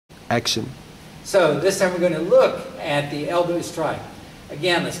Action. So this time we're going to look at the elbow strike.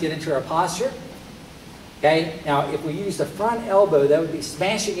 Again, let's get into our posture. Okay, now if we use the front elbow, that would be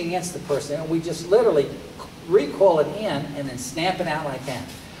smashing against the person, and we just literally recoil it in and then snap it out like that.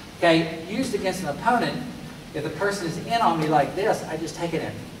 Okay, used against an opponent, if the person is in on me like this, I just take it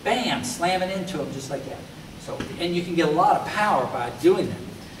and bam, slam it into them just like that. So, and you can get a lot of power by doing that.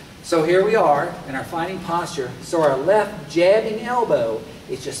 So here we are in our fighting posture. So our left jabbing elbow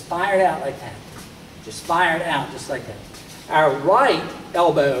is just fired out like that. Just fired out just like that. Our right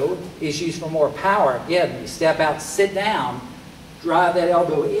elbow is used for more power. Again, you step out, sit down, drive that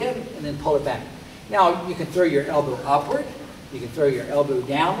elbow in, and then pull it back. Now, you can throw your elbow upward, you can throw your elbow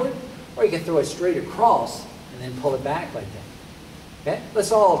downward, or you can throw it straight across and then pull it back like that. Okay?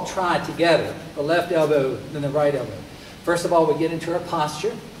 Let's all try it together. The left elbow, then the right elbow. First of all, we get into our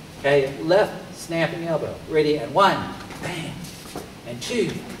posture. Okay, left snapping elbow. Ready, and 1, bam, and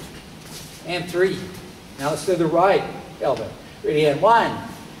 2, and 3. Now let's do the right elbow. Ready, and 1,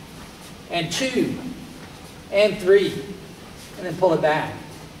 and 2, and 3, and then pull it back.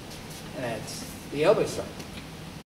 And that's the elbow strike.